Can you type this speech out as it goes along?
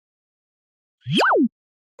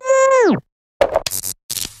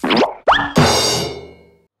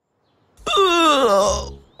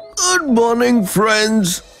Good morning,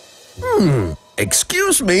 friends.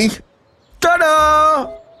 Excuse me.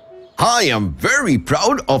 Ta-da! I am very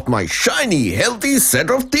proud of my shiny, healthy set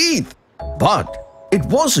of teeth. But it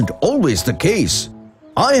wasn't always the case.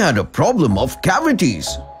 I had a problem of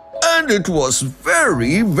cavities. And it was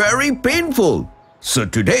very, very painful. So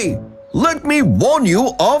today, let me warn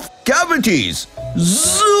you of cavities.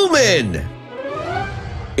 Zoom in!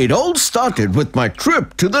 It all started with my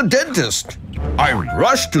trip to the dentist. I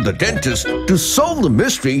rushed to the dentist to solve the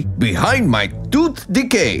mystery behind my tooth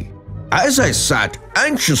decay. As I sat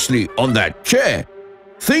anxiously on that chair,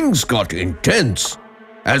 things got intense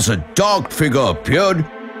as a dark figure appeared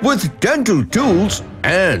with dental tools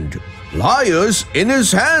and pliers in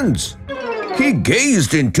his hands. He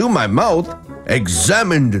gazed into my mouth,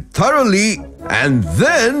 examined thoroughly, and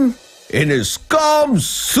then, in his calm,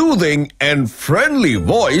 soothing, and friendly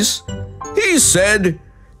voice, he said,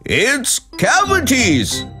 "It's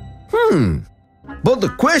cavities." But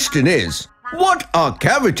the question is, what are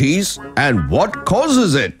cavities and what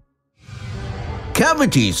causes it?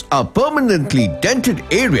 Cavities are permanently dented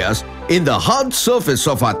areas in the hard surface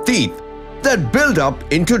of our teeth that build up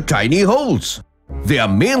into tiny holes. They are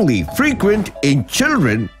mainly frequent in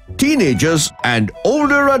children, teenagers, and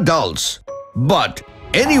older adults. But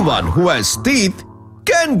anyone who has teeth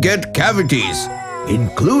can get cavities,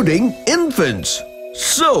 including infants.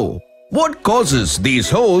 So, what causes these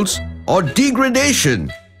holes or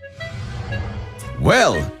degradation?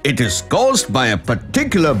 Well, it is caused by a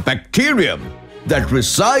particular bacterium that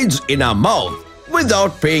resides in our mouth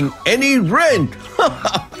without paying any rent.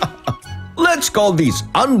 Let's call these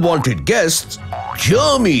unwanted guests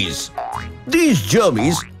germies. These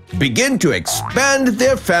germies begin to expand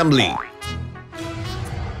their family.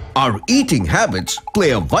 Our eating habits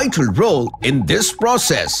play a vital role in this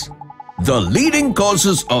process. The leading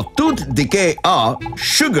causes of tooth decay are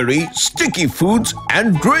sugary, sticky foods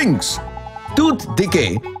and drinks. Tooth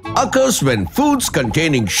decay occurs when foods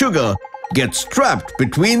containing sugar get trapped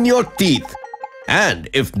between your teeth. And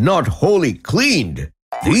if not wholly cleaned,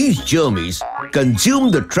 these germies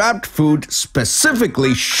consume the trapped food,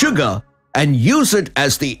 specifically sugar, and use it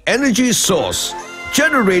as the energy source,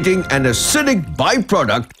 generating an acidic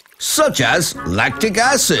byproduct such as lactic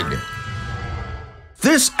acid.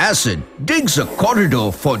 This acid digs a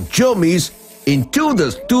corridor for germies into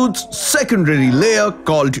the tooth's secondary layer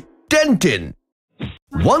called dentin.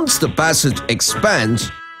 Once the passage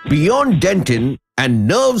expands beyond dentin and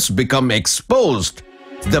nerves become exposed,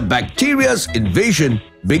 the bacteria's invasion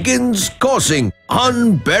begins causing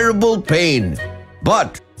unbearable pain.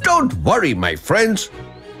 But don't worry, my friends.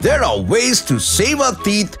 There are ways to save our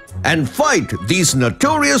teeth and fight these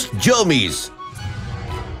notorious germies.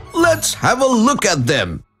 Let's have a look at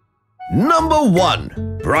them. Number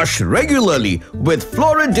 1. Brush regularly with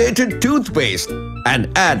fluoridated toothpaste and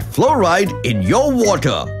add fluoride in your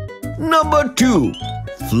water. Number 2.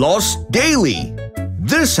 Floss daily.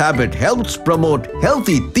 This habit helps promote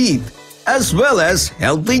healthy teeth as well as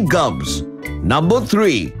healthy gums. Number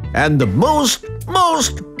 3. And the most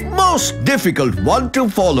difficult one to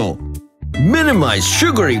follow. Minimize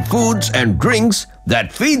sugary foods and drinks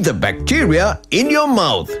that feed the bacteria in your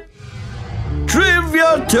mouth.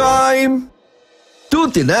 Trivia time!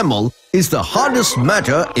 Tooth enamel is the hardest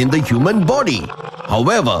matter in the human body.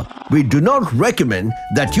 However, we do not recommend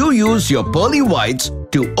that you use your pearly whites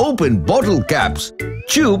to open bottle caps,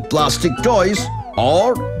 chew plastic toys,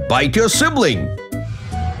 or bite your sibling.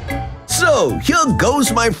 So, here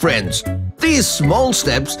goes, my friends. These small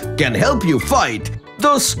steps can help you fight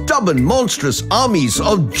those stubborn, monstrous armies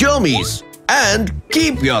of germies and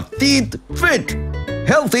keep your teeth fit,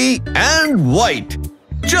 healthy, and white,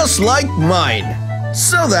 just like mine,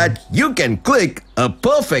 so that you can click a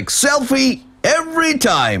perfect selfie every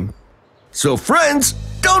time. So, friends,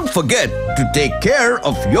 don't forget to take care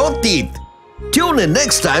of your teeth. Tune in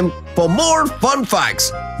next time for more fun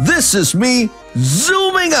facts. This is me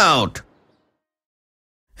zooming out.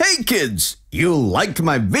 Hey kids, you liked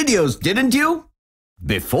my videos, didn't you?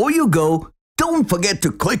 Before you go, don't forget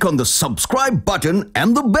to click on the subscribe button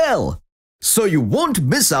and the bell so you won't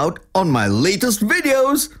miss out on my latest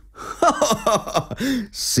videos.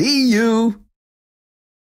 See you.